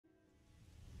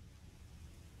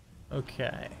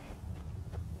Okay.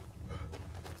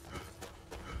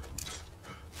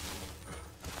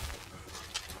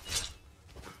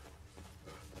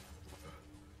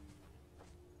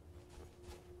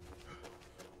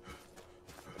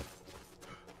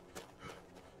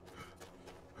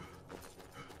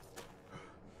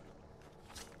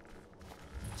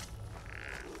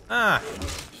 Ah!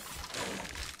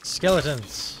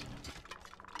 Skeletons.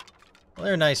 Well,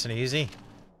 they're nice and easy.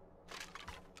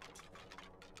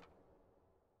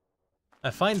 I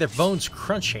find their bones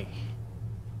crunchy.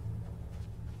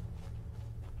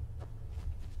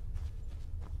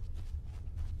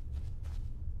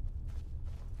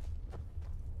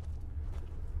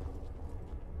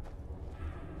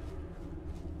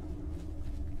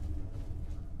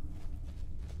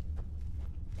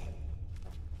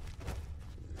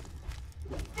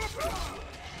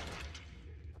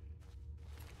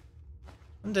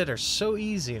 Undead are so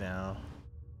easy now.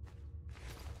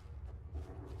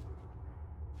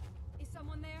 Is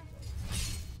someone there?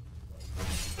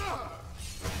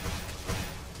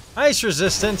 Ice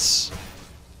resistance!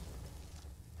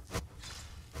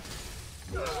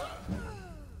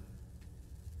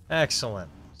 Excellent.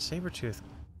 Sabertooth.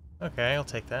 Okay, I'll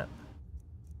take that.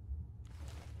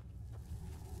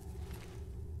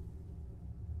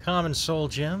 Common soul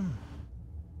gem.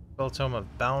 Spell tome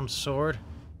of bound sword.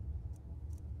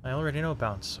 I already know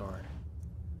bound sword.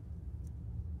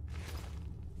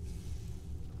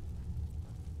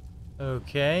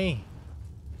 Okay.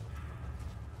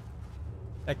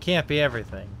 That can't be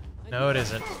everything. No, it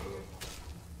isn't.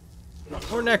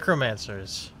 We're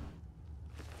necromancers.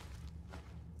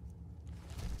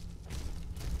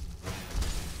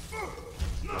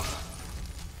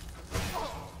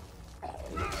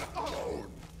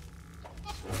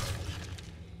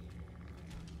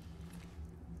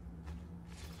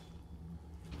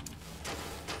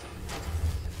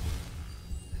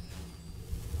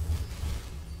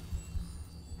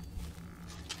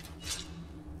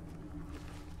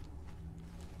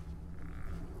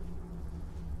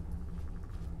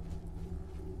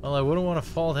 Well, I wouldn't want to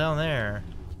fall down there.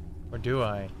 Or do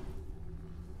I?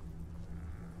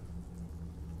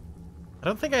 I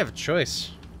don't think I have a choice.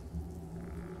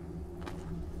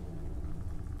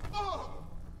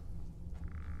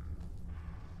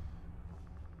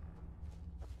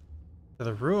 To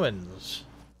the ruins.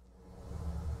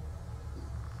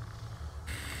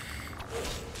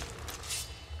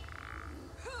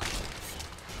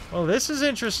 Well, this is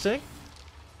interesting.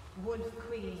 Wolf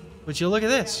Queen. Would you look at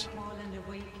this?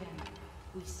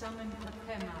 We summon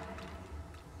Patema.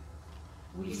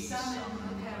 We summon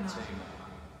Patema.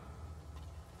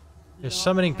 You're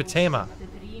summoning Patema. The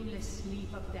dreamless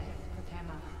sleep of death,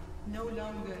 Patema. No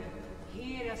longer.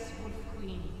 Hear us, Wolf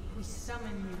Queen. We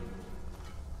summon you.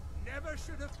 Never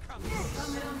should have come.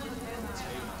 Summon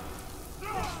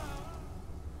Patema.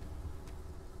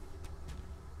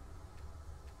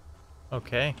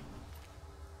 Okay.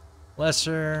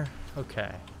 Lesser.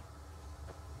 Okay.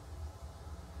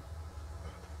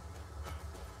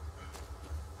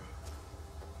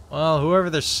 Well, whoever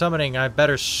they're summoning, I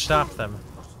better stop them.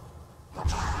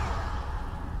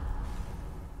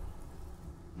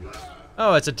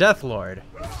 Oh, it's a Death Lord.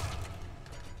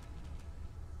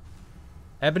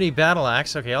 Ebony Battle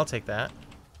Axe. Okay, I'll take that.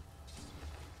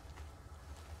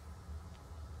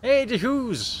 Hey,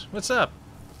 Dehoos! What's up?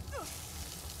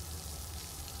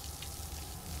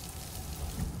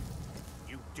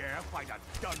 You dare fight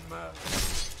a Dunmer?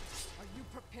 Are you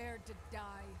prepared to die?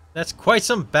 That's quite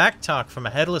some back talk from a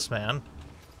headless man.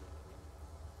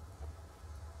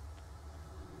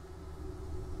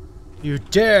 You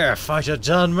dare fight a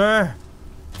Dunmer?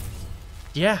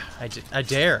 Yeah, I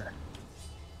dare.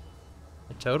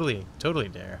 I totally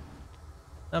dare.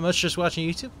 Not much, just watching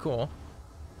YouTube? Cool.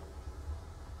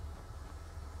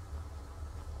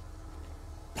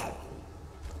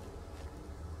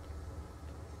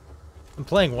 I'm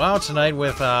playing WoW tonight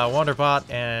with Wonderbot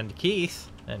and Keith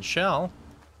and Shell.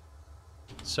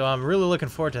 So I'm really looking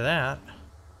forward to that.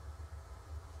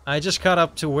 I just caught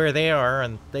up to where they are,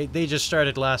 and they just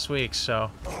started last week, so...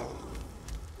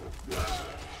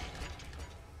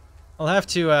 I'll have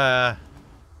to, well,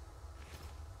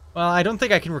 I don't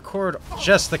think I can record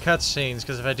just the cutscenes,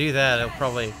 because if I do that, it'll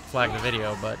probably flag the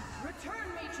video, but... Return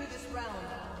me to this realm.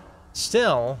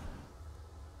 Still,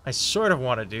 I sort of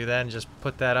want to do that and just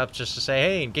put that up just to say,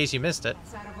 hey, in case you missed it.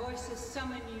 As our voices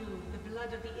summon you, the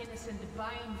blood of the innocent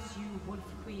binds you, Wolf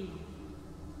Queen.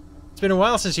 It's been a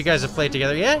while since you guys have played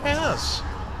together. Yeah, it has.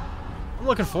 I'm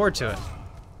looking forward to it.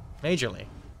 Majorly.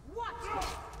 What?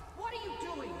 What are you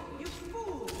doing? You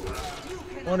fool! You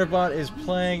cannot Wonderbot is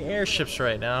playing airships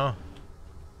right now.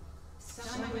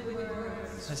 summon with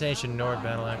That's ancient Nord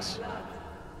battle axe.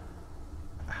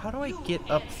 How do I get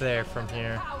up there from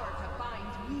here?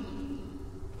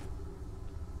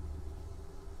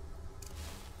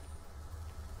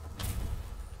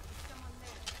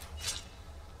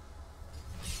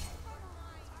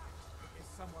 Is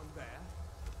someone there?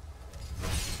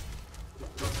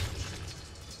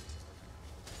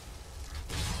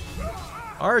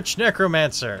 Arch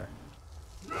Necromancer.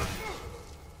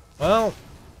 Well,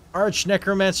 Arch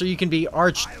Necromancer, you can be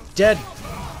Arch Dead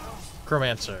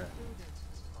Necromancer.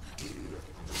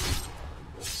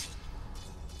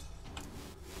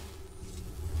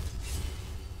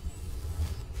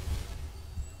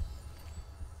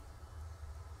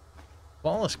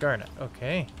 Flawless Garnet,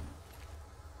 okay.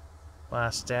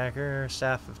 Blast Dagger,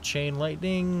 Staff of Chain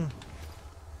Lightning.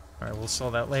 Alright, we'll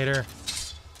sell that later.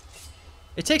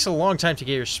 It takes a long time to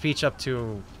get your speech up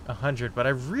to 100, but I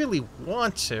really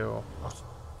want to.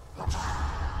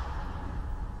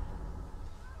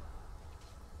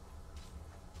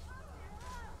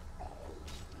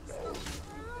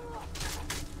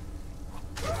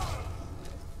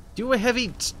 Do a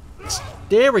heavy...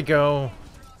 There we go.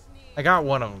 I got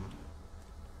one of them.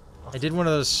 I did one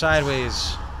of those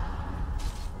sideways.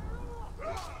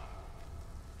 I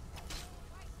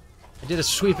did a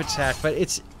sweep attack, but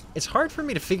it's hard for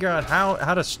me to figure out how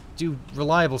to do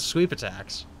reliable sweep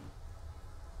attacks.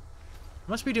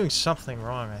 I must be doing something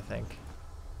wrong, I think.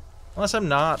 Unless I'm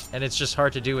not, and it's just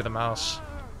hard to do with a mouse.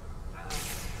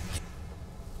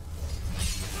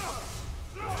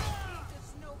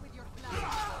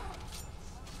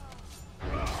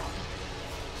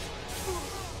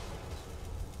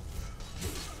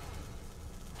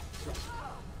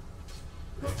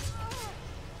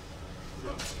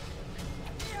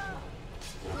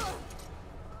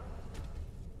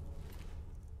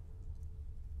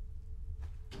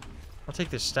 I'll take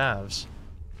their staves.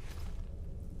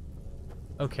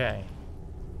 Okay.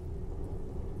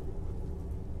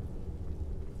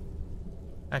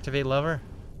 Activate lever.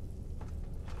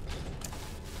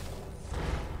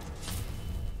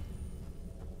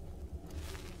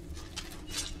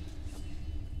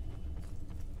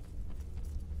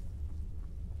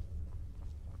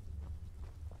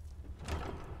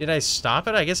 Did I stop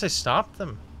it? I guess I stopped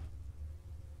them.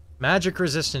 Magic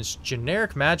resistance.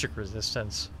 Generic magic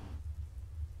resistance.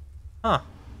 Huh.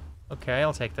 Okay,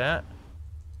 I'll take that.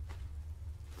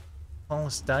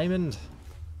 Flawless diamond.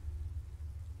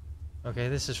 Okay,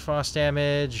 this is frost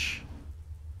damage.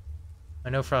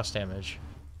 I know frost damage.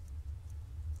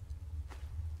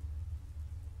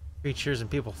 Creatures and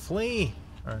people flee.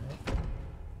 Alright.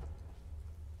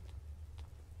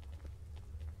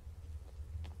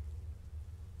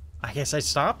 I guess I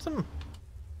stopped them.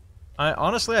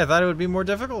 Honestly, I thought it would be more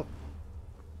difficult.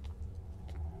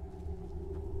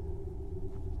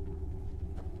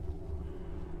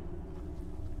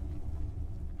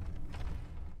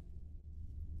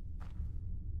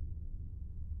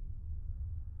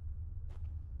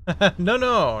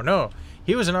 No.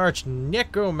 He was an arch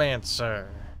necromancer.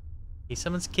 He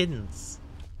summons kittens.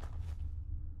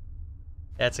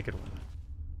 That's a good one.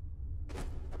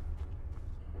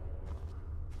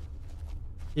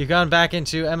 You've gone back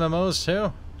into MMOs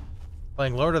too?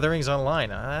 Playing Lord of the Rings Online.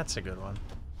 That's a good one.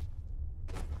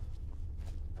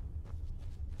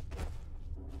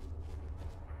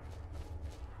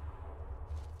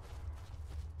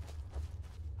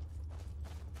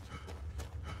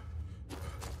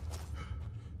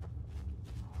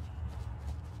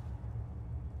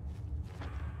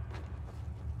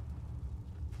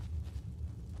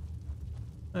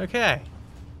 Okay.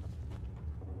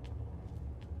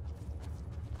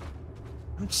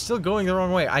 I'm still going the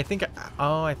wrong way. I think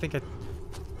I think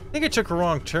I took a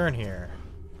wrong turn here.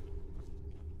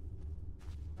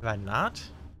 Have I not?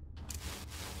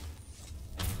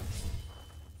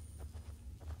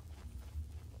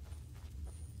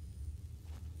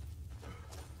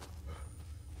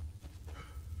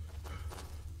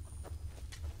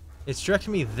 It's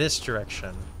directing me this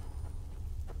direction.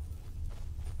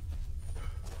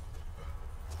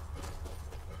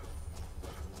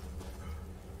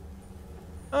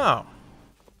 Oh.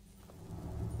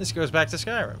 This goes back to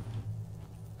Skyrim.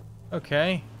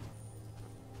 Okay.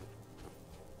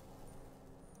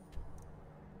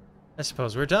 I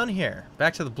suppose we're done here.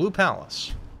 Back to the Blue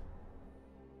Palace.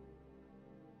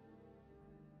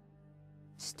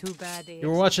 It's too bad You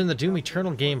were watching the Doom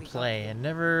Eternal gameplay, and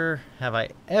never have I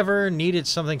ever needed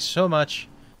something so much.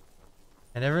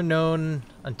 I never known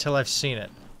until I've seen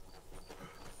it.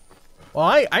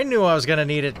 Well, I knew I was gonna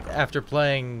need it after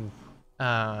playing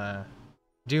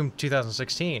Doom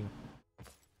 2016.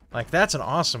 Like, that's an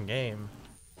awesome game.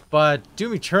 But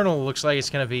Doom Eternal looks like it's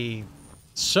gonna be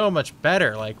so much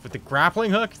better. Like with the grappling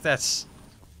hook, that's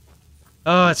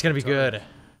it's gonna be good.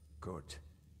 Good.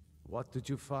 What did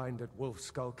you find at Wolf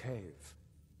Skull Cave?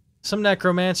 Some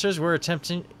necromancers were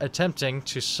attempting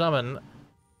to summon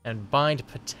and bind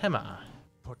Patema.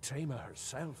 Potema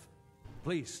herself?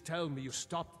 Please tell me you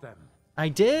stopped them. I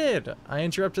did. I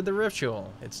interrupted the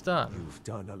ritual. It's done. You've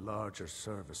done a larger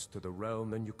service to the realm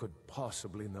than you could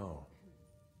possibly know.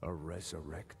 A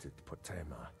resurrected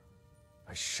Potema.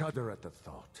 I shudder at the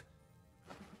thought.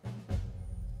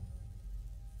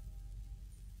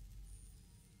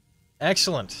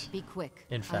 Excellent. Be quick.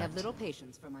 In I have fact. little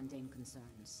patience for mundane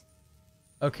concerns.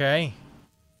 Okay.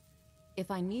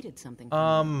 If I needed something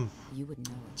from you would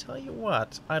know it. Tell you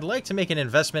what, I'd like to make an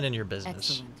investment in your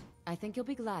business. Excellent. I think you'll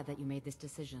be glad that you made this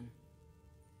decision.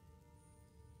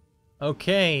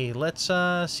 Okay, let's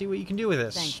see what you can do with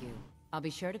this. Thank you. I'll be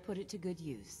sure to put it to good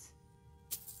use.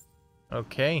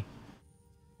 Okay.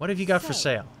 What have you got for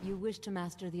sale? You wish to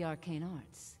master the arcane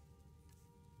arts.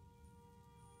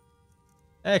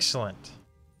 Excellent.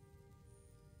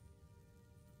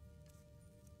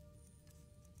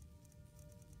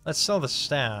 Let's sell the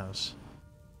staves.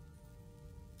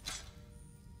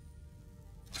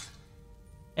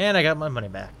 And I got my money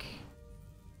back.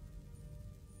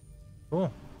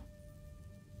 Cool.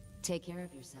 Take care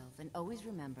of yourself and always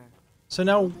remember. So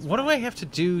now, what do I have to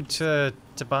do to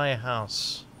buy a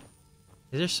house?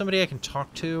 Is there somebody I can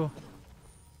talk to?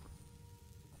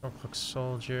 Norfolk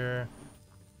soldier.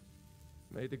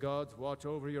 May the gods watch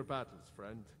over your battles,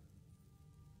 friend.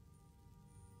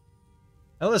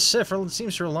 Ellis Sif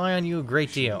seems to rely on you a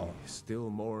great deal. She still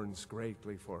mourns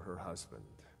greatly for her husband,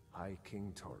 High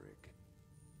King Torrig.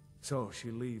 So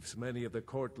she leaves many of the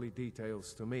courtly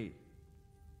details to me.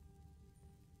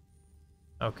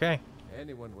 Okay.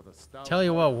 Anyone with a stout Tell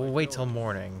you what, heart we'll like wait till yours,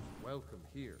 morning. welcome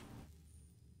here.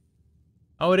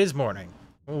 Oh, it is morning.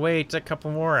 We'll wait a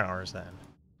couple more hours then.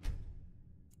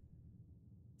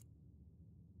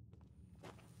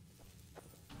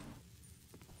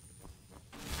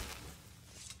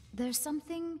 There's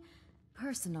something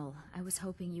personal I was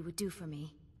hoping you would do for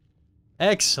me.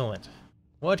 Excellent.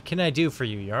 What can I do for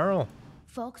you, Jarl?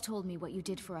 Falk told me what you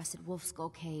did for us at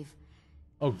Wolfskull Cave.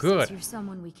 Oh, He says good. you're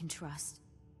someone we can trust.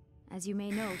 As you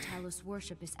may know, Talos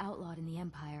worship is outlawed in the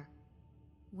Empire.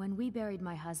 When we buried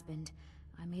my husband,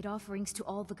 I made offerings to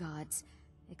all the gods,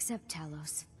 except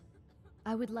Talos.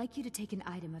 I would like you to take an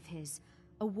item of his,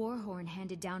 a war horn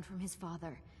handed down from his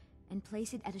father, and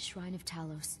place it at a shrine of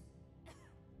Talos.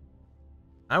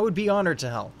 I would be honored to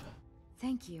help.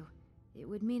 Thank you. It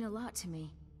would mean a lot to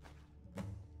me.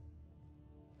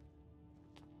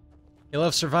 You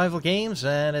love survival games,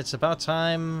 and it's about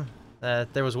time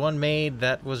that there was one made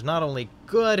that was not only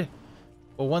good,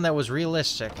 but one that was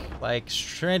realistic. Like,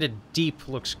 Stranded Deep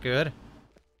looks good.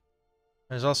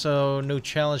 There's also no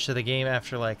challenge to the game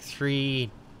after like 3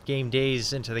 game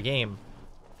days into the game.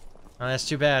 Oh, that's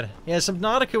too bad. Yeah,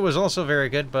 Subnautica was also very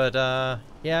good, but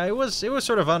yeah, it was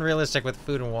sort of unrealistic with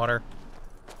food and water.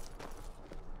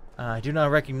 I do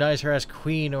not recognize her as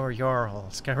Queen or Jarl.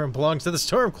 Skyrim belongs to the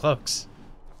Stormcloaks.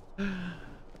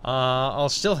 I'll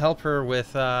still help her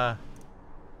with her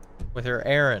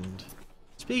errand.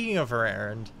 Speaking of her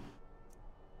errand,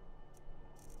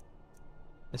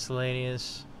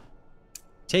 miscellaneous.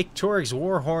 Take Torig's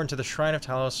war horn to the Shrine of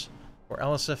Talos for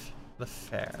Elisif the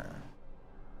Fair.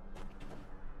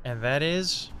 And that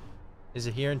is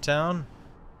it here in town?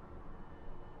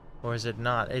 Or is it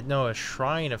not? No, a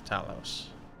Shrine of Talos.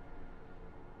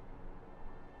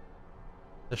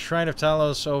 The Shrine of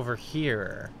Talos over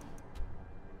here.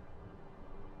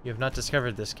 You have not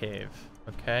discovered this cave.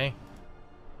 Okay.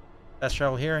 Fast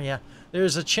travel here? Yeah.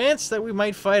 There's a chance that we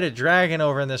might fight a dragon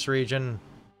over in this region.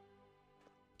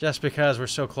 Just because we're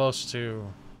so close to...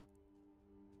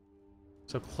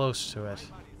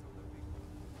 it.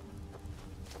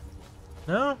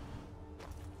 No?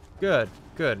 Good.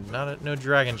 Good. No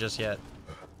dragon just yet.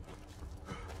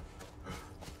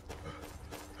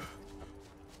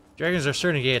 Dragons are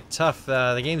starting to get tough.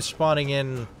 The game's spawning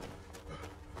in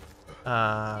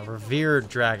revered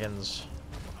dragons.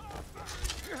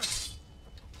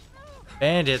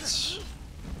 Bandits.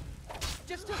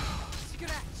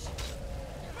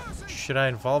 Should I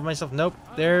involve myself? Nope.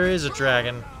 There is a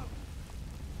dragon.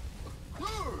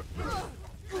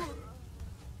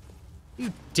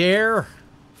 You dare?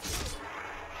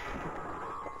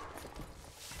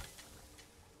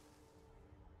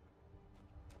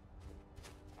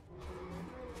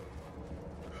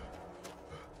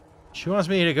 She wants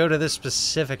me to go to this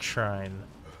specific shrine.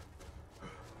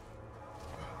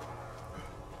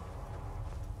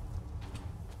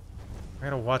 I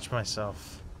gotta watch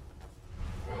myself.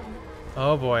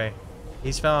 Oh boy.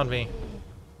 He's found me.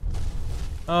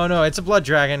 Oh no, it's a blood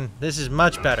dragon. This is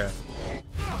much better.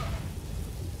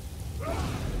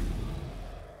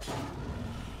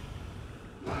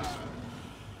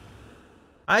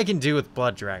 I can do with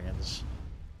blood dragons.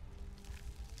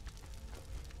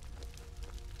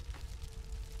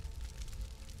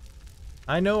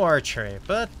 I know archery,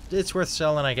 but it's worth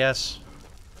selling, I guess.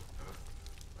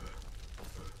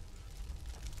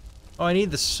 Oh, I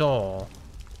need the soul.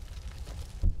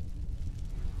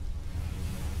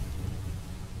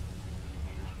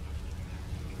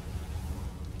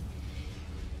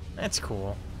 That's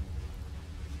cool.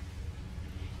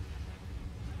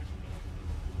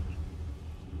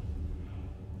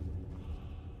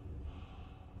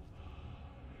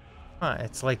 Huh,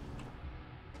 it's like...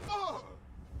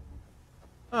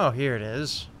 Oh, here it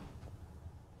is.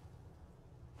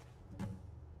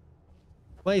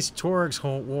 Place Torg's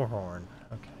Warhorn.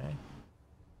 Okay.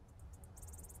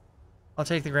 I'll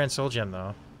take the Grand Soul Gem,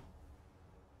 though.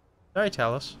 Sorry,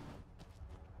 Talos.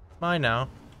 Mine now.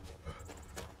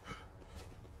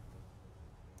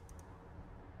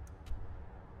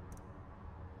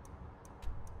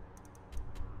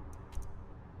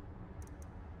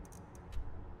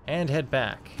 And head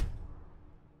back.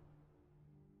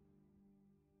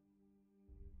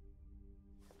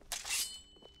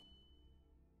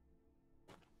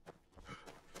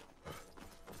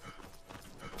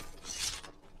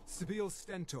 Sabiel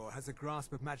Stentor has a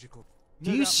grasp of magical.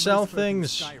 Do you sell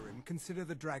things? Skyrim consider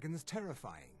the dragons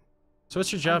terrifying. So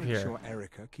what's your job here? Sure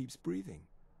Erica keeps breathing.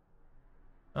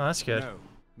 Oh, that's good. No,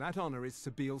 that honor is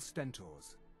Sabiel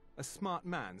Stentor's. A smart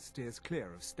man steers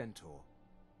clear of Stentor,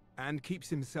 and keeps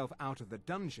himself out of the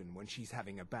dungeon when she's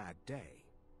having a bad day.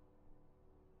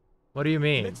 What do you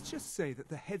mean? Let's just say that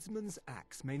the headsman's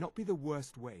axe may not be the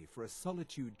worst way for a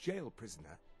Solitude jail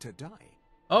prisoner to die.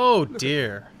 Oh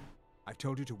dear. I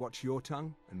told you to watch your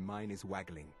tongue, and mine is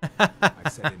waggling.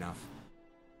 I've said enough.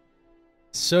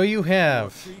 So you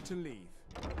have. You're free to leave.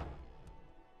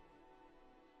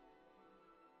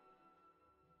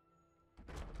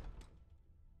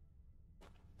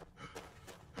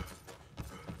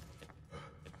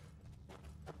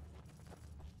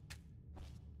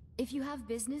 If you have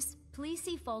business, please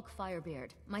see Falk Firebeard,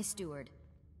 my steward.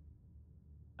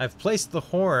 I've placed the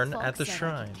horn Falk at the said I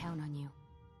shrine. could count on you.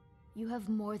 You have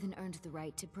more than earned the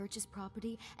right to purchase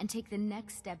property and take the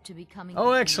next step to becoming.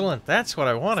 Oh, excellent. That's what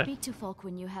I wanted. Speak to Falk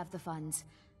when you have the funds.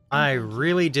 I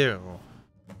really do.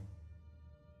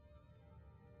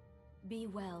 Be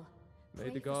well. May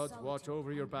Pray the for gods solitude watch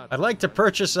over your and battle. I'd like to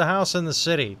purchase a house in the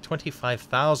city.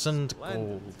 25,000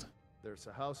 gold. There's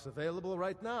a house available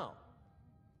right now.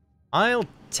 I'll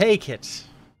take it.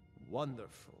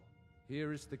 Wonderful.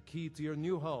 Here is the key to your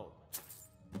new home.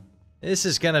 This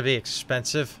is gonna be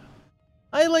expensive.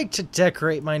 I like to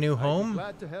decorate my new I'd be home.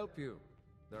 glad to help you.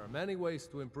 There are many ways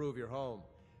to improve your home,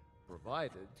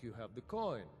 provided you have the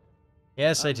coin.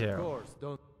 Yes, I And Of do. course,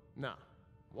 don't. Now,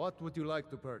 what would you like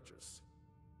to purchase?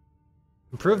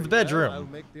 Improve the Very well, I'll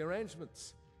bedroom. make the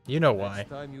arrangements. You know why. Next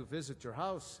time you visit your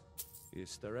house,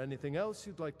 is there anything else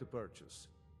you'd like to purchase?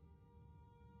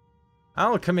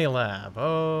 Alchemy lab.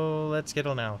 Oh, let's get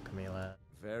an alchemy lab.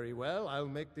 Very well, I'll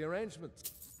make the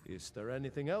arrangements. Is there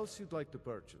anything else you'd like to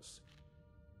purchase?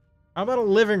 How about a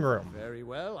living room? Very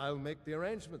well, I'll make the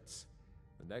arrangements.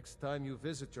 The next time you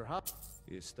visit your house,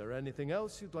 is there anything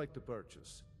else you'd like to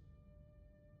purchase?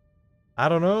 I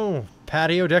don't know.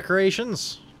 Patio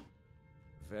decorations?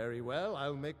 Very well,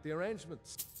 I'll make the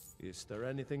arrangements. Is there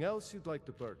anything else you'd like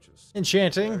to purchase?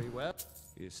 Enchanting? Very well.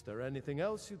 Is there anything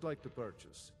else you'd like to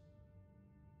purchase?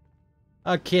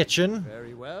 A kitchen?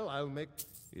 Very well, I'll make...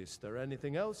 Is there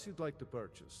anything else you'd like to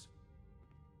purchase?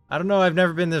 I don't know, I've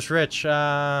never been this rich.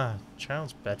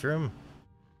 Child's bedroom?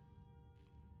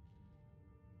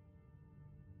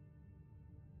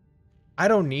 I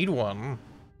don't need one.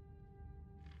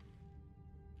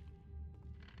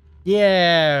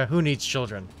 Yeah, who needs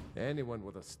children? Anyone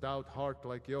with a stout heart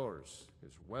like yours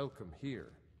is welcome here.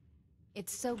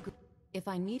 It's so good. If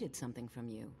I needed something from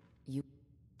you, you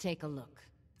take a look.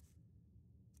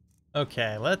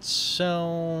 Okay, let's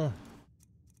sell...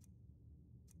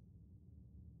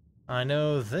 I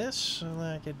know this, so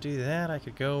I could do that. I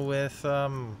could go with,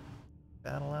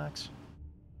 battle axe.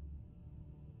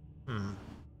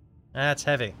 That's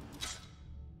heavy.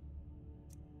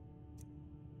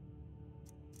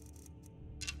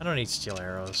 I don't need steel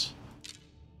arrows.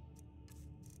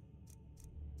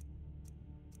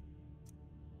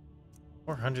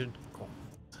 $400 gold.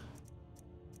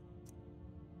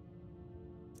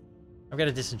 I've got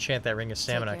to disenchant that ring of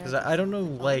stamina, care because of I don't know,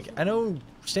 like, I know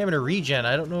stamina regen.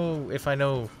 I don't know if I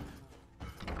know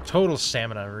total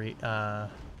stamina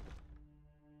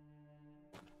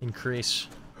increase.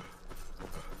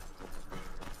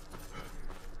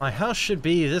 My house should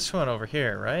be this one over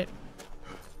here, right?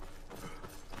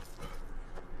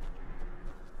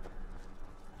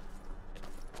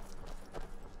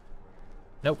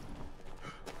 Nope.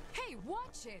 Hey,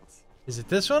 watch it! Is it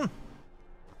this one?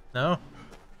 No?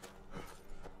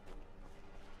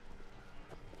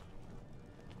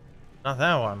 Not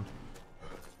that one.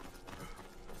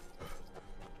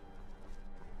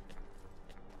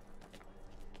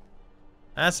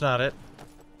 That's not it.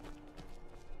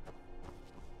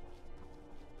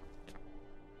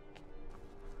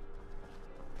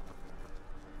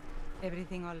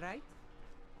 Everything all right?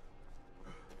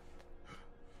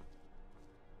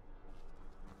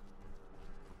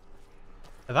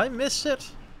 Have I missed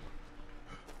it?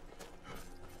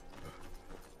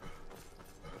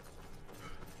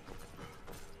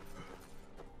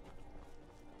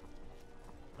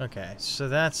 Okay, so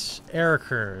that's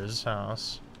Eriker's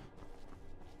house.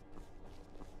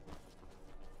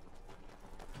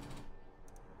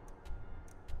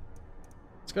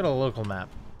 Let's go to a local map.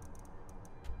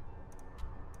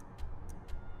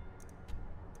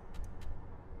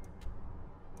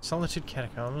 Solitude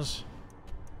Catacombs.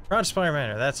 Proudspire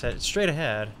Manor, that's it. It's straight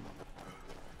ahead.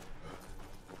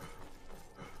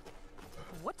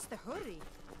 What's the hurry?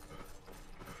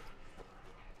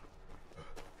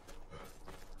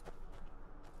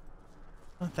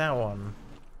 Not that one.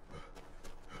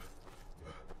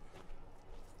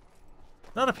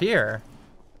 Not up here.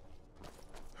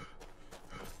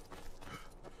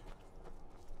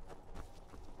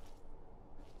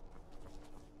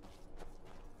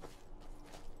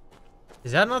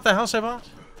 Is that not the house I bought?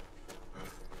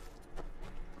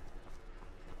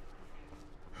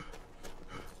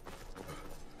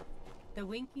 The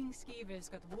winking skeever's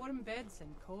got warm beds and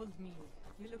cold meal.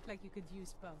 You look like you could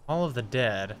use both. All of the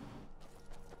Dead.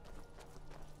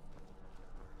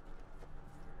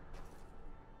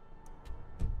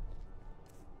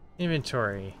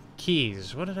 Inventory.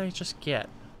 Keys. What did I just get?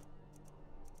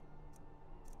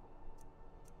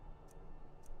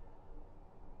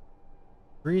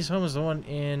 Breeze Home is the one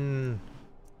in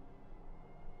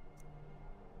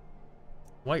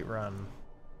Whiterun.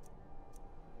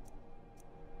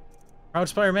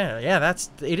 Proudspire Manor. Yeah,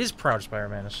 it is Proudspire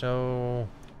Manor, so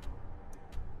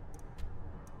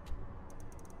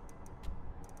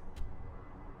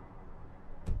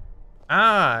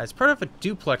ah, it's part of a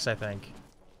duplex, I think.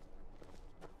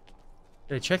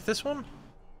 Did I check this one?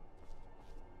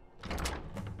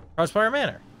 Proudspire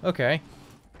Manor. Okay.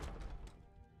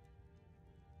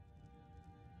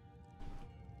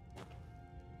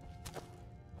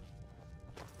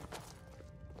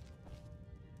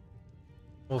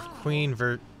 Wolf Queen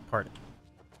part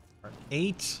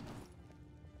 8.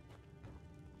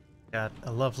 Got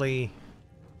a lovely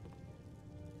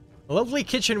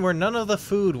kitchen where none of the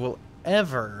food will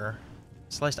ever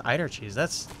sliced Eider cheese.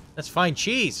 That's fine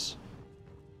cheese.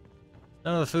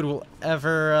 None of the food will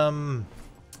ever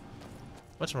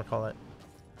whatchamacallit?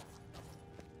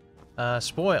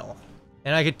 Spoil.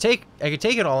 And I could take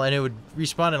it all and it would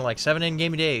respawn in like 7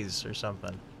 in-game days or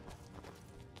something.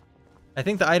 I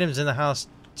think the items in the house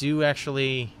do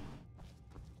actually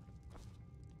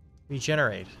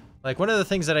regenerate. Like, one of the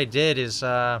things that I did is,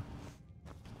 once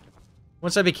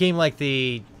I became, like,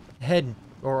 the head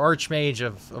or archmage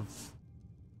of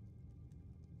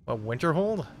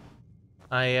Winterhold,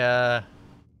 I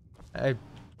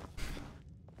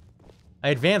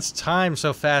advanced time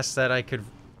so fast that I could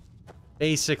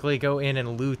basically go in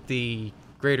and loot the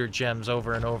greater gems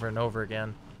over and over and over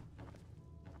again.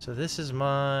 So this is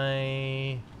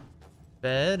my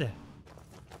bed.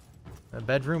 A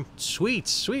bedroom. Sweet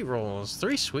rolls.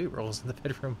 3 sweet rolls in the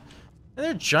bedroom. And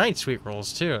they're giant sweet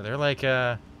rolls too. They're like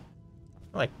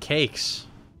cakes.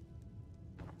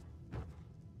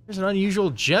 There's an unusual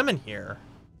gem in here.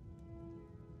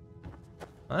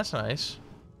 Well, that's nice.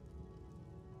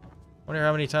 Wonder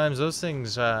how many times those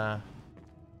things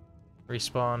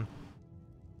respawn.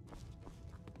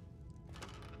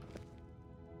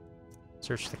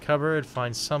 Search the cupboard,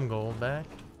 find some gold back.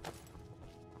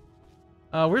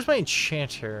 Where's my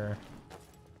enchanter?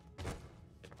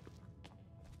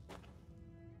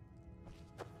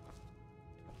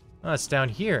 Oh, it's down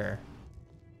here.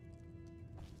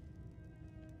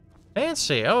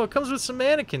 Fancy. Oh, it comes with some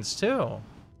mannequins, too.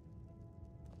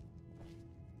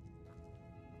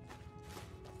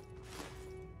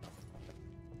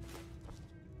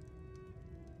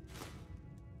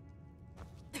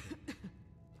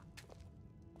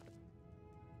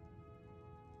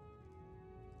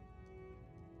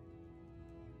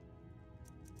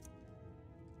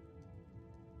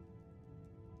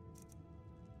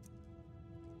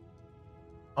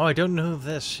 Oh, I don't know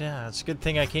this. Yeah, it's a good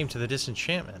thing I came to the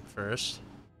disenchantment first.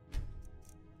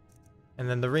 And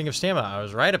then the Ring of Stamina. I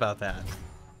was right about that.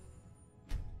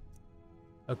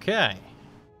 Okay.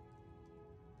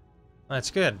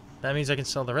 That's good. That means I can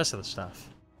sell the rest of the stuff.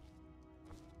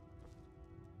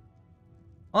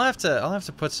 I'll have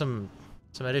to put some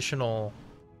additional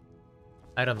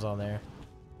items on there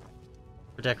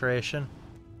for decoration.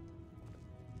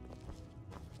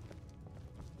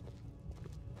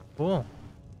 Cool.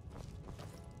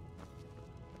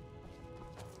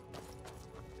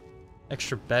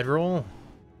 Extra bedroll.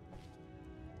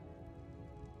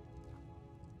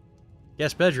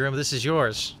 Guest bedroom, this is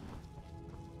yours.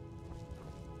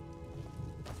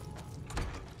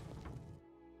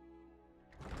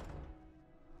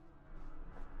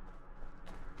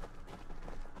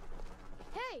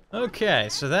 Okay,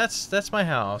 so that's my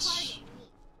house.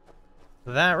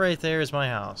 That right there is my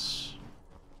house.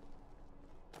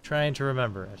 Trying to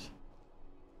remember it.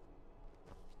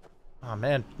 Oh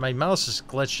man, my mouse is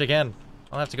glitched again.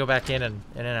 I'll have to go back in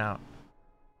and out.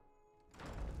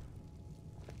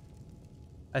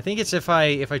 I think it's if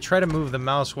I try to move the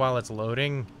mouse while it's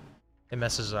loading, it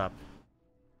messes up.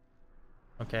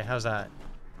 Okay, how's that?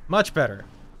 Much better.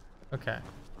 Okay.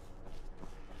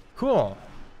 Cool.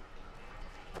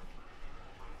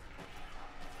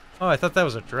 Oh, I thought that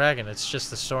was a dragon. It's just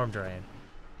the storm drain.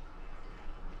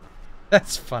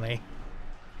 That's funny.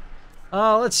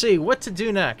 Let's see. What to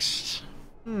do next?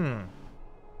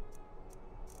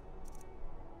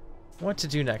 What to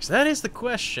do next? That is the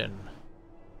question.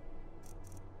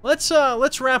 Let's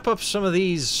wrap up some of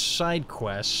these side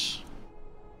quests.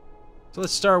 So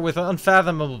let's start with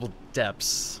Unfathomable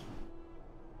Depths.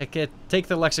 Take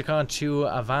the lexicon to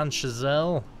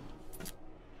Avanchazel.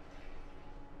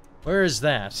 Where is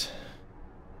that?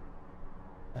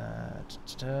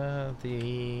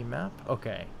 The map?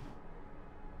 Okay.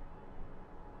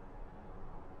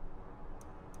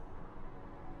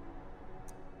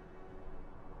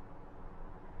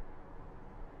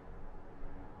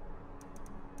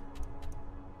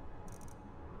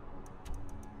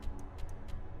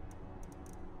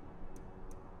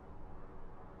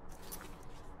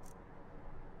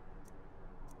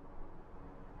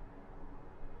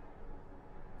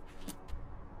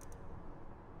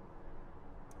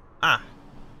 Ah!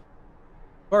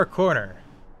 Far corner.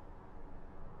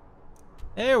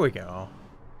 There we go.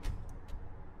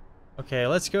 Okay,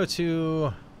 let's go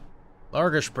to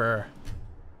Largashbur.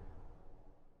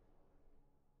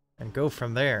 And go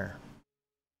from there.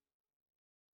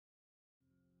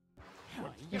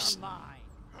 There's a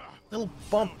little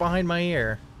bump behind my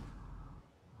ear.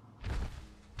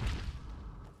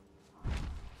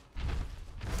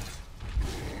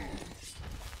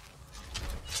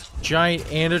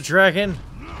 Giant and a dragon?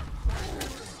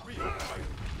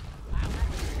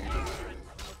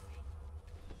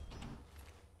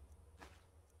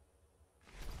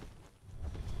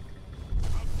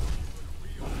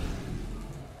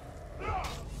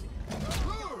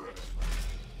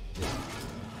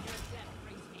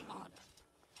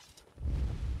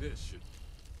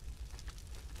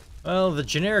 Well, the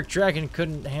generic dragon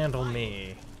couldn't handle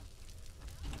me.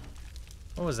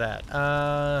 What was that?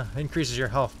 Increases your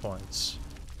health points.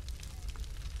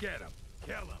 Get him.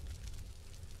 Kill him.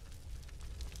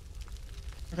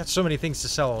 I got so many things to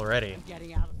sell already. I'm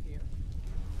getting out of here.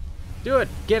 Do it!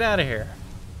 Get out of here.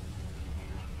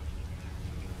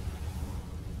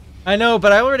 I know,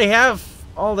 but I already have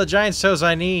all the giant toes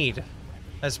I need.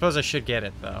 I suppose I should get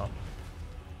it, though.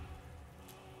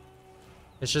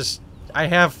 It's just... I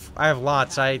have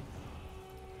lots. I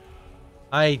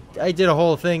did a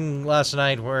whole thing last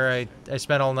night where I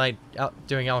spent all night out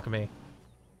doing alchemy.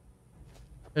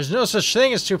 There's no such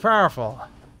thing as too powerful.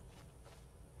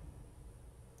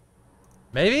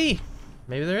 Maybe?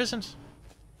 Maybe there isn't.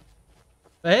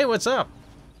 But hey, what's up?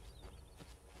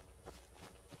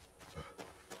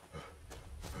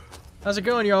 How's it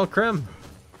going, y'all, Krim?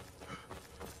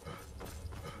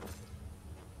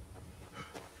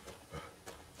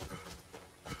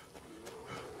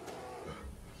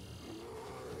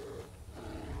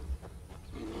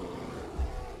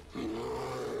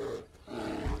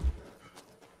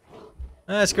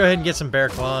 Let's go ahead and get some bear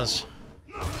claws.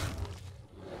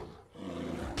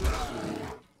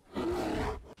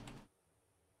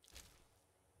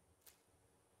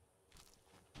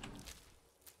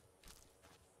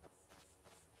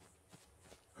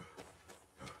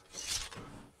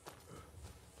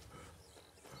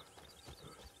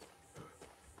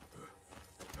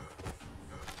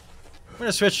 I'm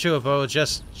gonna switch to a bow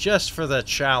just for the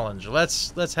challenge.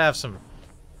 Let's have some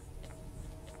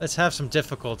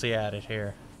difficulty at it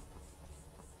here.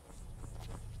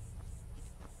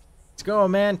 Let's go,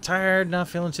 man. Tired, not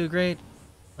feeling too great.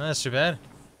 Oh, that's too bad.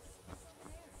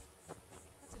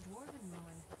 That's a dwarven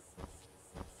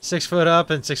ruin. 6 foot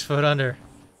up and 6 foot under.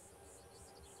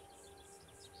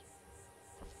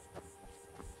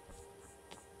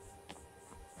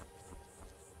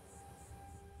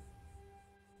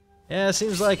 Yeah, it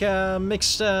seems like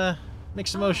mixed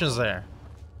emotions there.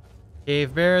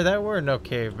 Cave bear? That weren't no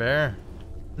cave bear.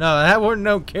 No, that weren't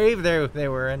no cave there they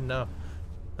were in. No.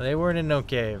 They weren't in no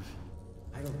cave.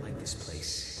 I don't like this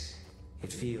place.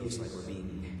 It feels like we're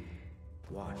being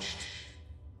watched.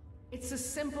 It's a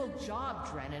simple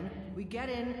job, Drennan. We get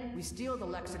in, we steal the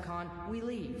lexicon, we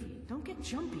leave. Don't get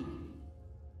jumpy.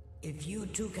 If you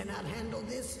two cannot handle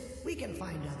this, we can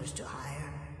find others to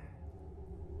hire.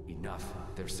 Enough.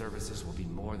 Their services will be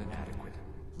more than adequate.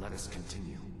 Let us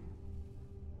continue.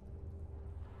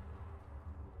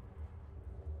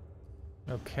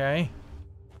 Okay.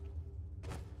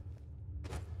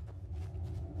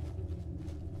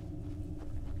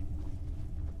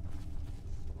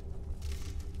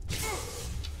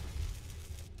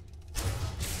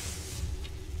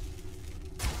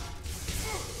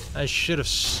 I should have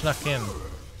snuck in.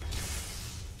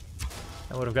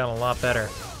 That would have gone a lot better.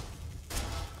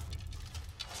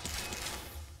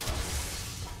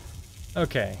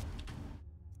 Okay.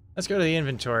 Let's go to the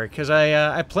inventory, because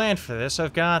I planned for this.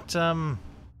 I've got,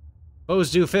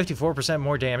 bows do 54%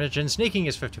 more damage, and sneaking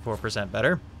is 54%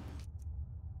 better.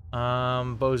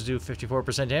 Bows do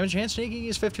 54% damage, and sneaking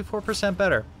is 54%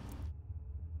 better.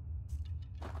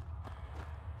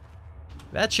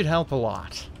 That should help a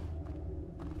lot.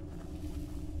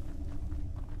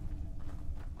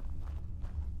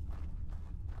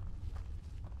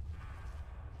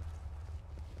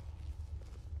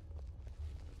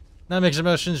 Now mixed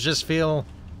emotions just feel,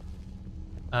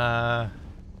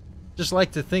 just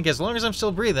like to think as long as I'm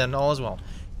still breathing, all is well.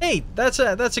 Hey, that's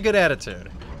a good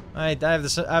attitude. I have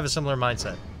a similar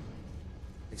mindset.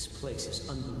 This place is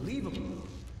unbelievable.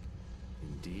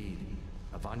 Indeed.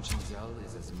 Avanchenzell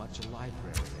is as much a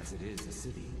library as it is a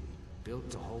city, built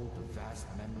to hold the vast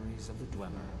memories of the Dwemer.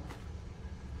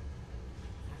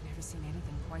 I've never seen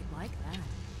anything quite like that.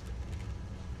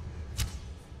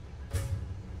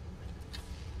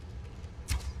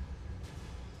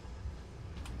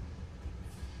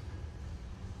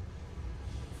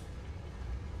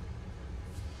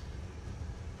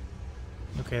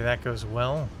 Okay, that goes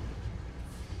well.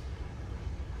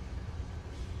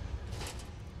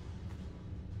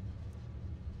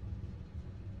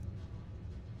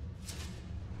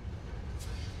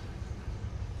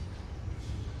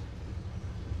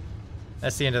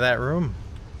 That's the end of that room.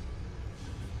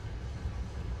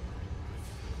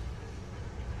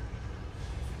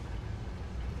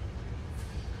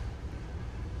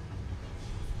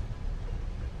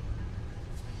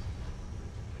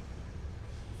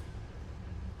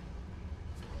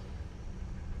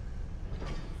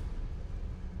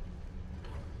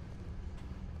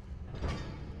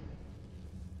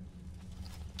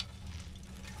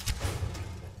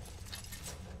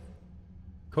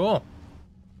 Cool.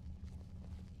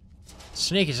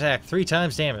 Sneak attack, 3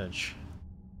 times damage.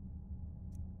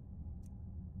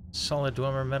 Solid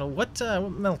Dwemer metal. What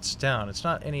melts down? It's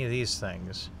not any of these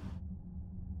things.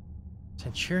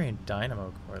 Centurion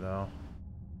Dynamo Core, though.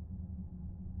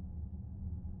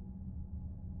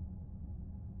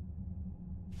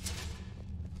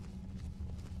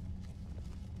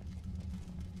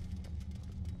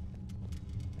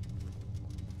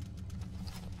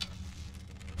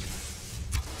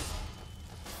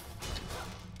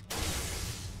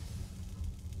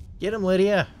 Get him,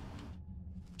 Lydia.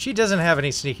 She doesn't have any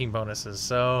sneaking bonuses,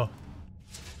 so...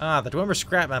 Ah, the Dwemer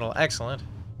scrap metal. Excellent.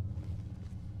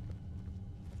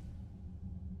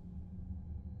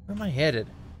 Where am I headed?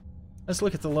 Let's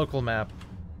look at the local map.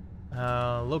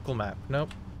 Local map.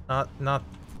 Nope. Not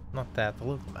that. The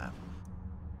local map.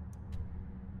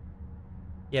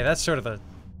 Yeah, that's sort of the...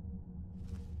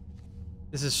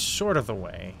 This is sort of the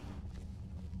way.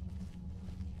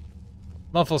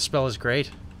 Muffle spell is great.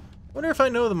 Wonder if I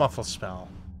know the muffle spell.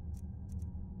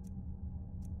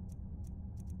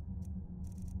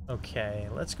 Okay,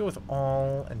 let's go with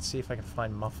all and see if I can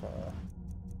find muffle.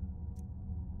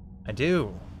 I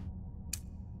do.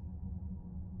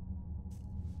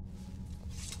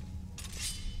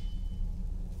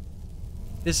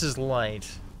 This is light.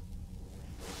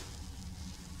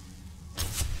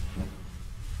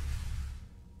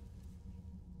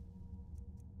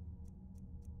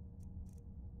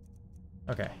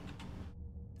 Okay.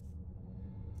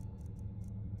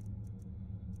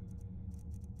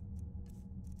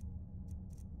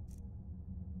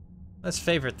 Let's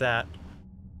favorite that.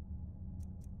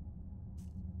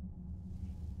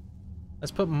 Let's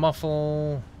put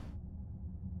muffle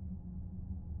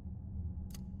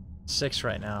 6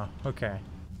 right now. Okay.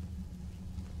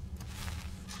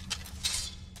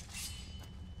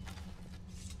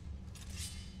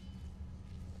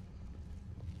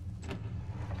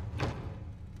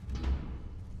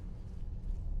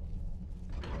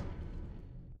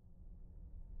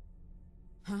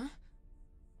 Huh?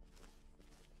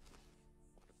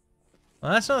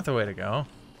 Well, that's not the way to go.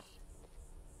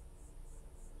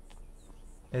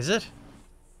 Is it?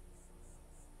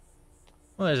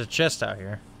 Well, there's a chest out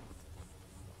here.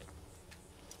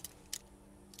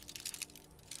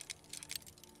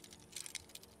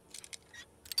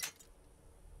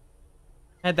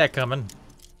 Had that coming.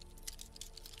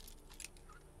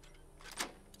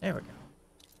 There we go.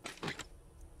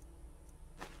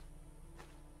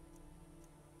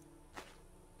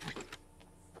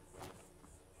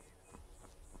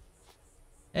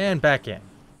 And back in.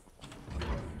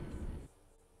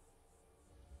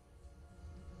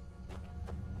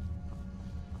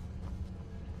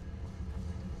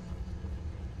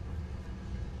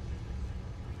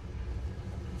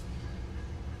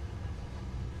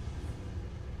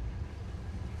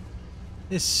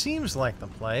 This seems like the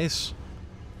place.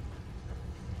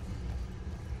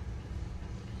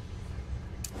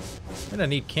 I'm gonna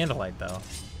need candlelight though.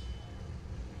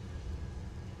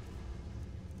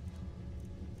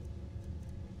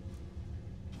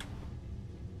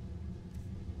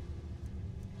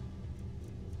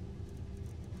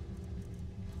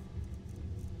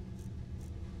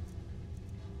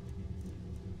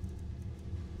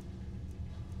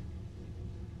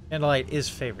 Candlelight is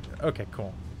favored. Okay,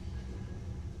 cool.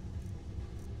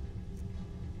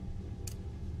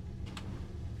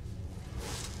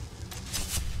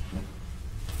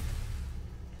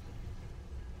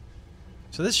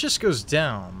 So this just goes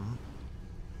down.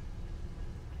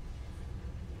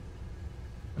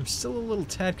 I'm still a little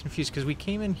tad confused because we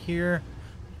came in here.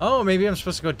 Oh, maybe I'm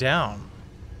supposed to go down.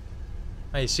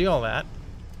 Oh, you see all that?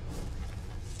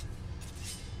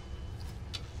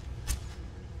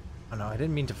 Oh no, I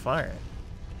didn't mean to fire it.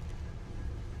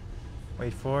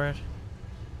 Wait for it.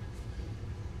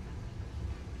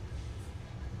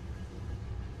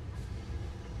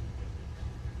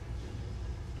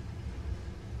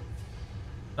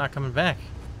 Not coming back.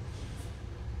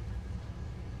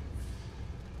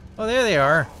 Oh, there they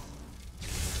are.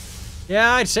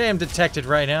 Yeah, I'd say I'm detected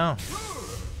right now.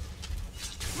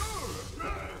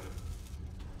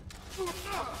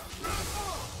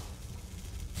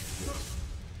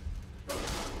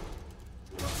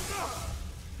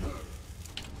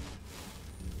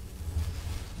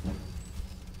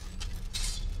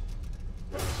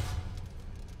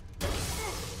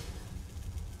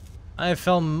 I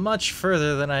fell much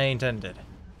further than I intended.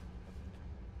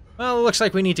 Well, it looks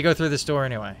like we need to go through this door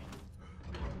anyway.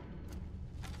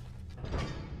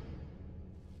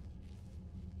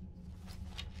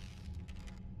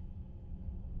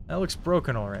 That looks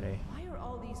broken already. Why are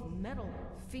all these metal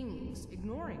fiends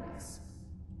ignoring us?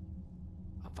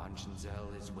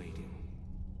 Avangenzel is waiting.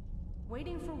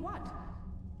 Waiting for what?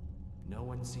 No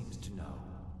one seems to know.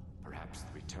 Perhaps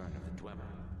the return of the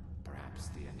Dwemer. Perhaps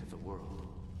the end of the world.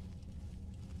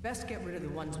 Best get rid of the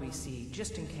ones we see,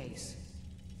 just in case.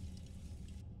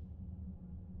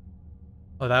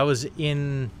 Oh, that was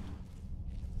in...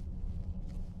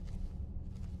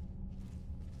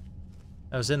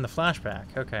 That was in the flashback.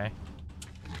 Okay.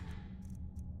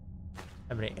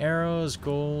 Have any arrows,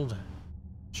 gold,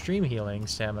 stream healing,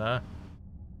 stamina,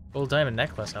 gold diamond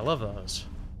necklace. I love those.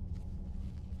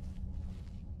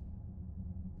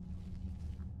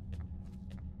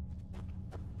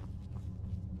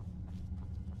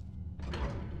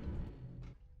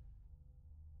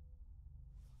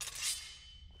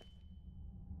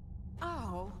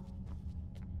 Oh.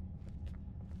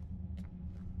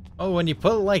 Oh, when you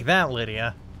put it like that,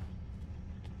 Lydia.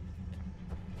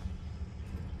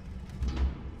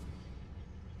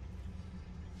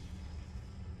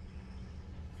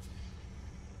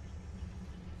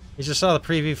 You just saw the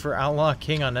preview for Outlaw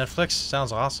King on Netflix?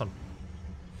 Sounds awesome.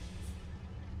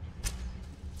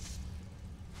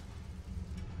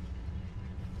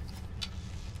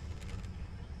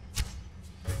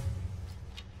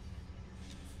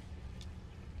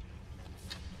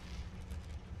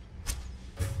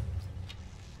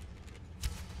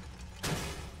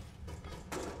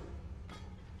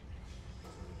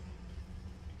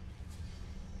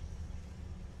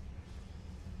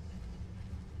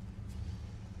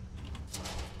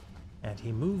 And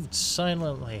he moved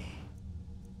silently.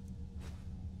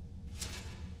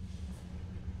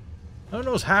 No one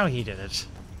knows how he did it.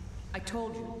 I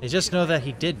told you. They just know that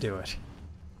he did do it.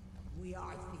 We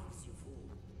are thieves, you fool.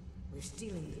 You're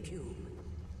stealing the cube.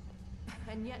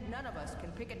 And yet none of us can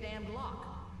pick a damned lock.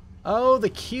 Oh, the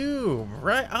cube,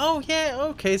 right? Oh, yeah,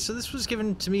 okay, so this was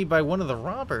given to me by one of the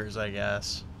robbers, I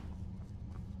guess.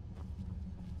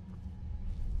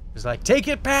 He's like, take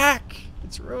it back!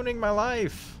 It's ruining my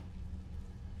life.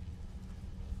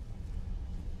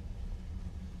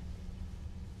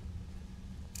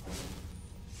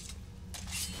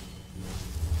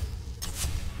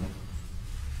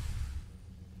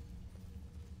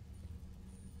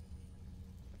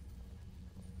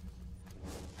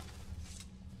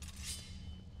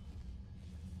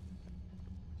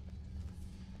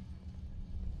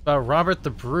 Robert the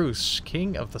Bruce,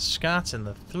 King of the Scots in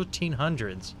the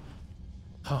 1300s.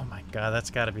 Oh my god, that's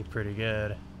gotta be pretty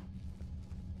good.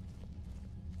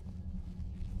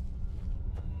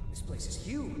 This place is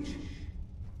huge.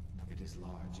 It is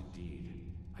large indeed.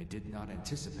 I did not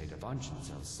anticipate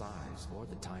Avancenzel's size or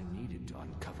the time needed to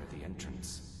uncover the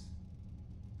entrance.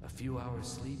 A few hours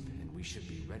sleep and we should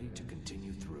be ready to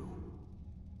continue through.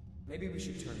 Maybe we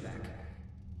should turn back.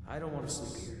 I don't want to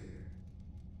sleep here.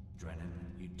 Drennan,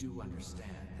 you do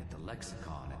understand that the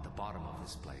lexicon at the bottom of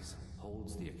this place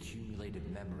holds the accumulated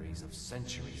memories of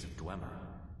centuries of Dwemer.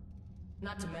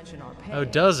 Not to mention our pay. Oh,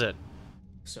 does it?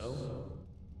 So?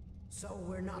 So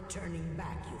we're not turning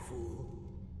back, you fool.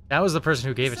 That was the person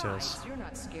who gave it to us. Besides, you're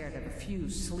not scared of a few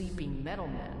sleeping metal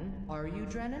men, are you,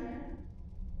 Drennan?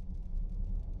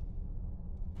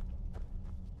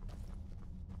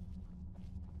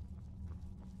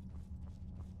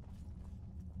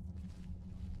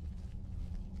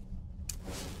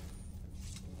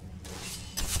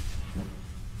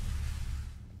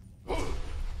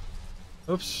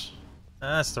 Oops.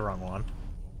 That's the wrong one.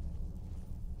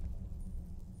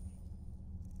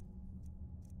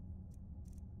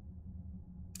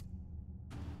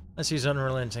 Let's use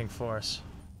Unrelenting Force.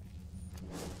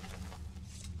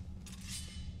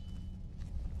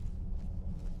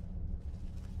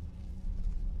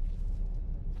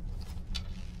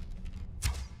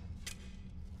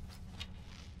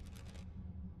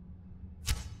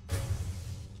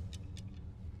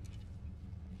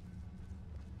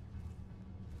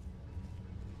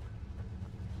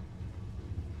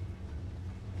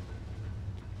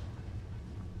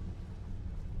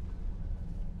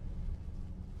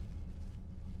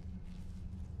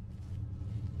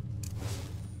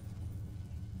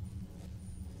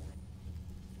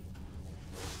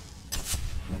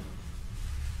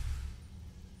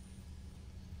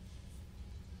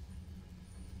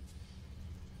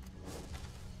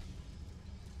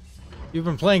 You've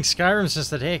been playing Skyrim since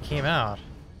the day it came out.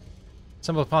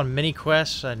 Stumbled upon many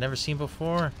quests I'd never seen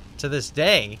before. To this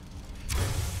day.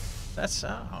 That's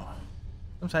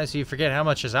sometimes you forget how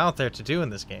much is out there to do in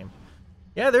this game.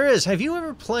 Yeah, there is. Have you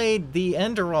ever played the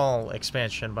Enderall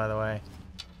expansion, by the way?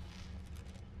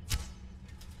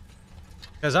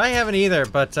 Because I haven't either,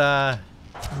 but let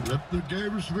the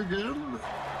games begin.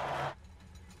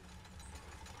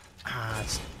 I'm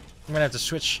gonna have to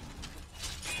switch.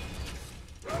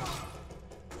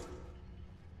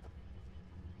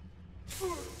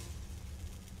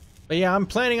 But yeah, I'm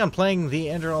planning on playing the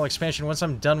Enderall expansion once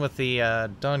I'm done with the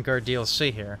Dawnguard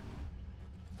DLC here.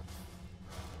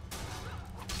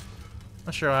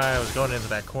 Not sure why I was going into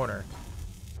that corner.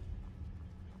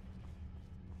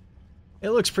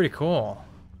 It looks pretty cool.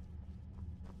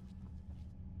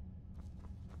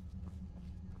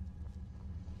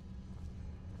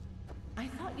 I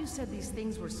thought you said these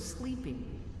things were sleeping.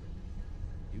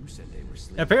 You said they were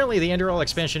sleeping. Apparently the Enderall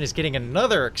expansion is getting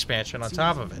another expansion on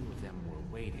top of it.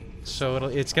 So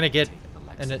it's going to get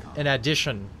an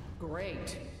addition.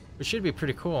 Great. Which should be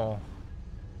pretty cool.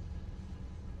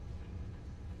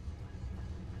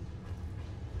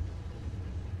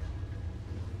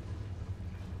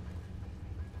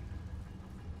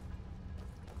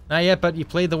 Not yet, but you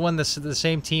played the one the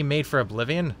same team made for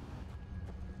Oblivion?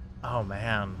 Oh,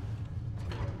 man.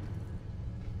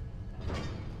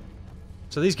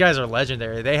 So these guys are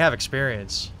legendary. They have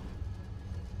experience.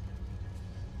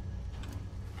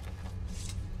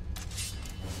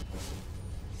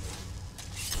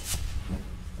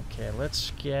 Okay,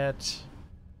 let's get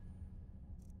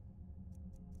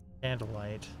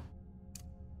Candlelight.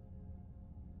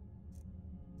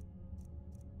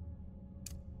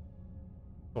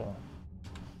 Cool.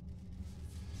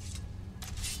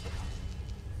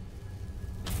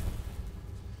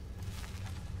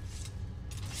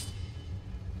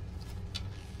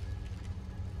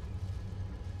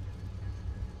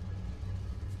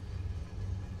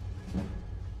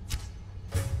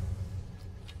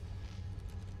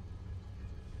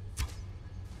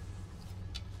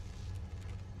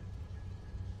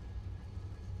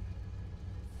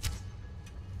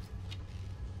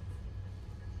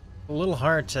 A little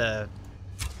hard to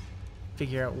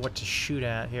figure out what to shoot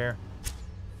at here.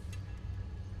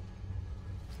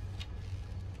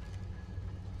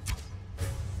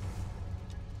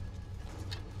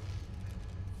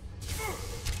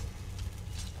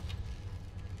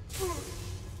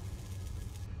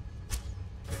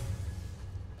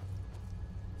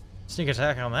 Sneak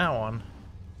attack on that one.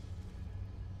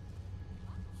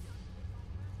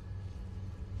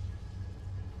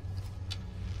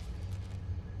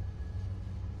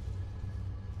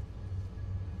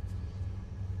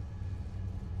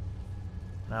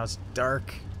 Now it's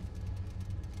dark.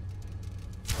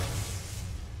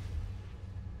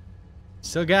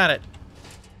 Still got it.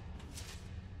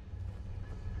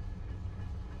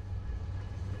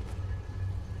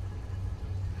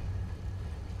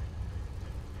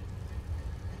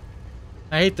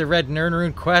 I hate the Red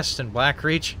Nirnrune quest in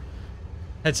Blackreach.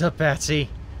 Heads up, Patsy.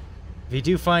 If you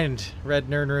do find Red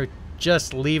Nirnrune,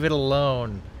 just leave it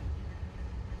alone.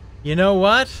 You know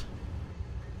what?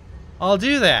 I'll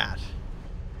do that.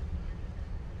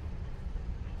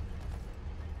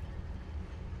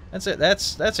 That's it.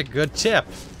 That's a good tip.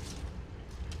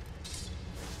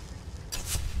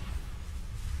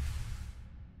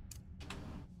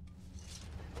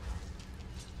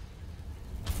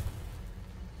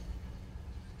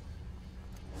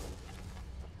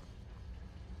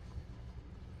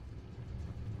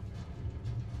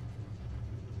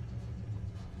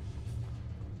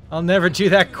 I'll never do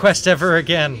that quest ever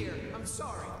again. I'm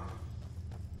sorry.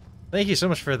 Thank you so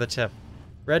much for the tip.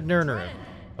 Red Nirnrune.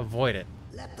 Avoid it.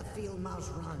 Let the field mouse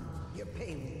run. Your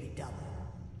pay will be double.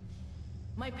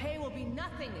 My pay will be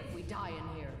nothing if we die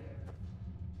in here.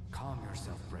 Calm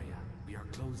yourself, Freya. We are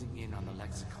closing in on the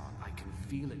Lexicon. I can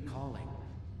feel it calling.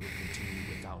 We'll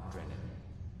continue without Drennan.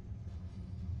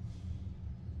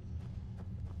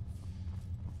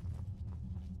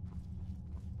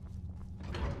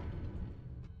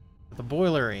 The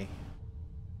boilery.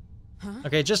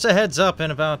 Okay, just a heads up,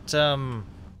 in about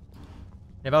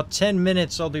 10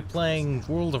 minutes I'll be playing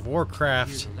World of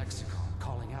Warcraft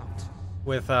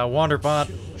with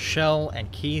Wanderbot, Shell,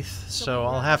 and Keith. So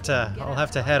I'll have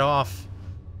to head off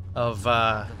of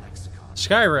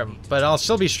Skyrim, but I'll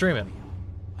still be streaming.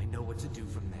 I know what to do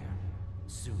from there.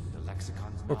 Soon the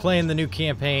Lexicon's We're playing the new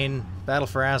campaign, Battle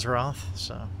for Azeroth,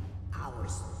 so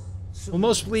we'll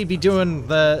mostly be doing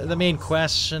the main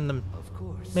quests and the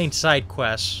main side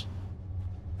quests.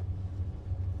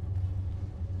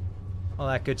 All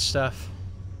that good stuff.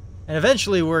 And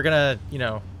eventually we're gonna, you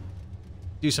know,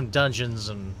 do some dungeons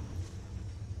and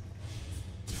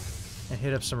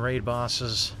hit up some raid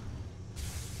bosses.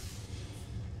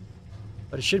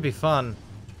 But it should be fun.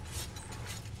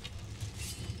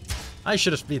 I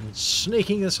should have been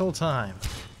sneaking this whole time.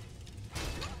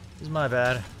 This is my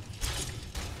bad.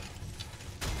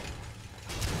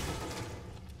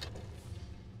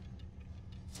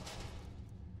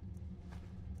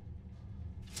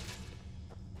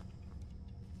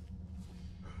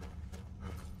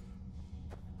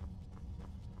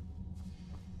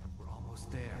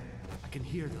 I can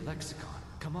hear the Lexicon.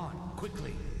 Come on,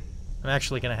 quickly. I'm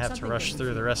actually gonna have to rush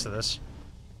through the rest of this.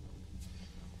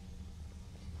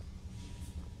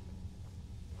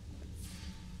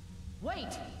 Wait!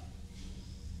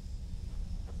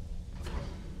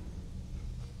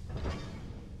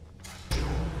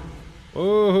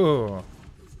 Ooh.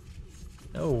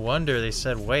 No wonder they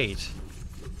said wait.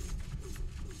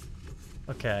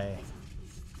 Okay.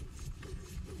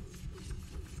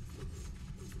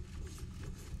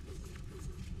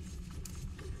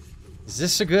 Is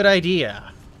this a good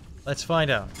idea? Let's find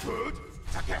out.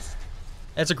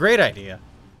 That's a great idea.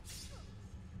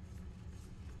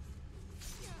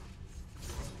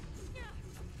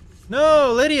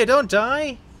 No, Lydia, don't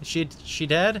die. Is she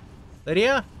dead?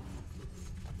 Lydia?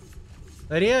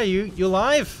 Lydia, you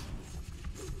alive?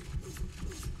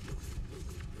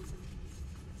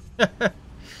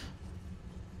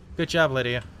 Good job,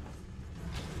 Lydia.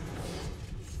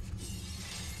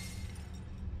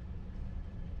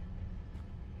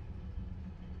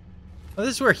 Oh,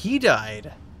 this is where he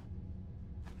died.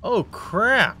 Oh,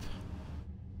 crap.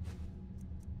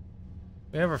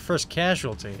 We have our first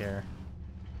casualty here.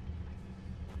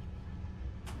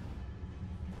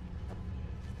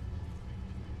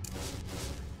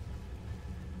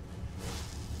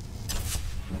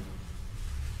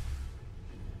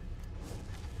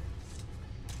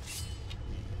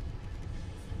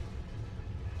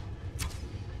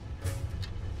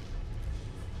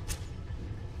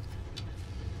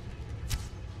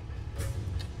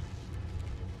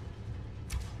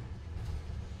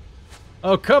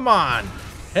 Oh, come on!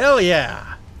 Hell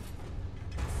yeah!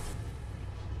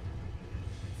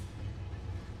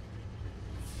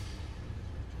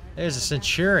 There's a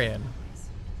centurion.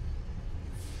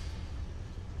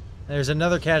 There's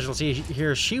another casualty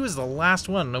here. She was the last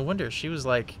one. No wonder she was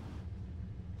like.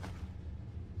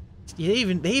 They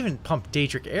even pumped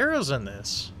Daedric arrows in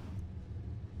this.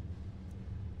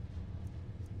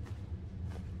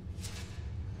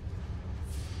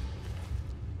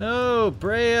 No,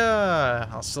 Brea!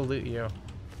 I'll salute you.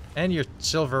 And your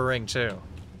silver ring, too.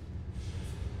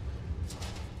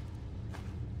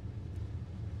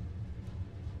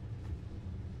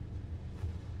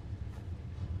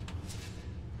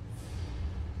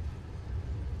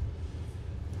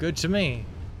 Good to me.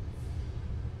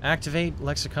 Activate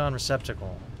lexicon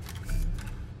receptacle.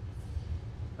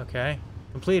 Okay.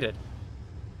 Completed.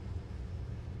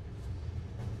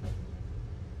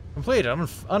 Completed.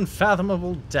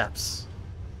 Unfathomable depths.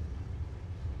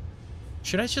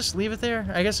 Should I just leave it there?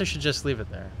 I guess I should just leave it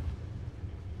there.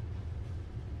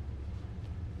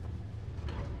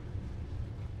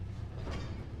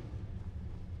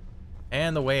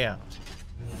 And the way out.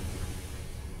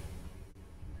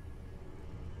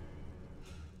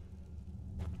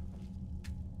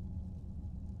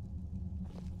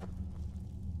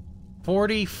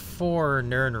 $44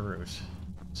 Nirnroot.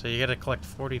 So you gotta collect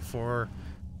 44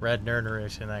 red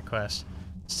Nirnroot in that quest.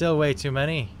 Still way too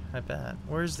many, I bet.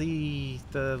 Where's the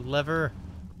lever?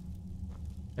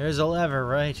 There's a lever,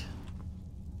 right?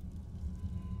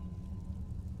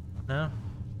 No?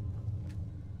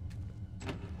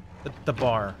 The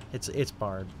bar. It's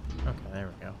barred. Okay, there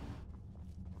we go.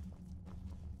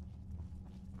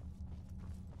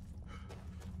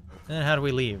 And then how do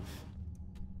we leave?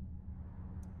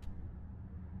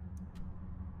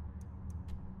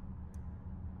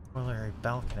 Spoilery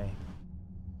balcony.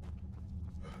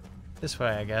 This way,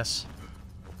 I guess.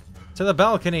 To the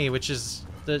balcony, which is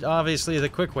obviously the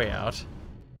quick way out.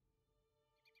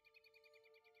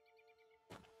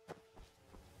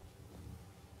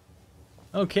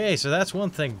 Okay, so that's one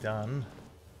thing done.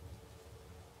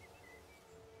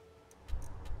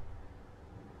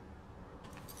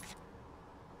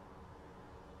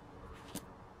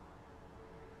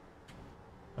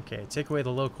 Okay, take away the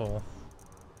local.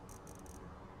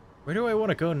 Where do I want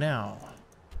to go now?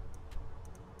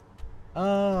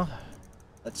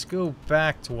 Let's go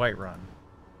back to Whiterun.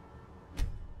 There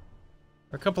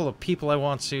are a couple of people I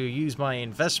want to use my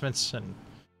investments and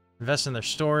invest in their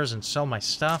stores and sell my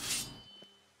stuff.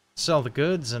 Sell the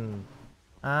goods and...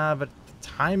 but the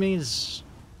time is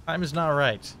not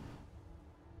right.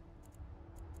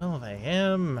 12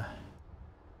 a.m.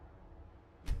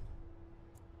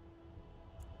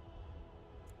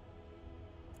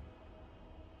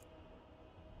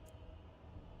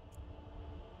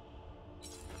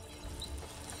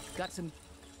 Got some...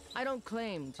 I don't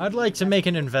claim to I'd like to make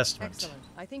an investment. Excellent.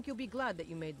 I think you'll be glad that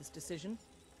you made this decision.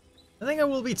 I think I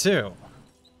will be too.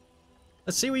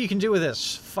 Let's see what you can do with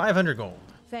this. 500 gold.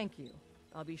 Thank you.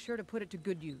 I'll be sure to put it to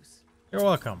good use. You're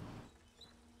welcome.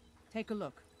 Take a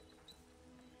look.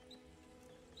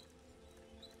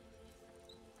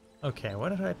 Okay, what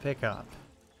did I pick up?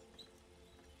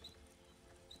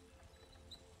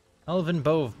 Elven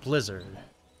Bow of Blizzard.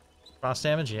 Cross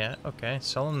damage, yeah. Okay,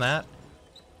 selling that.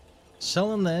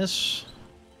 Selling this.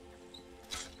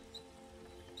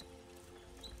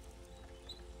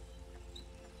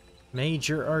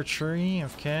 Major archery,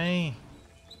 okay.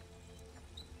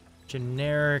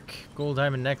 Generic gold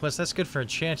diamond necklace. That's good for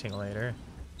enchanting later.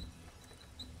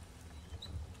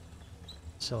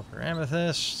 Silver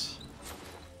amethyst.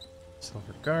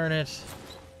 Silver garnet.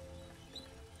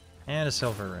 And a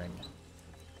silver ring.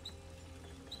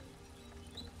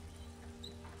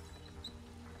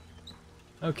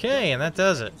 Okay, and that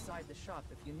does it. Inside the shop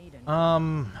if you need any.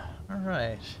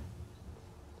 Alright.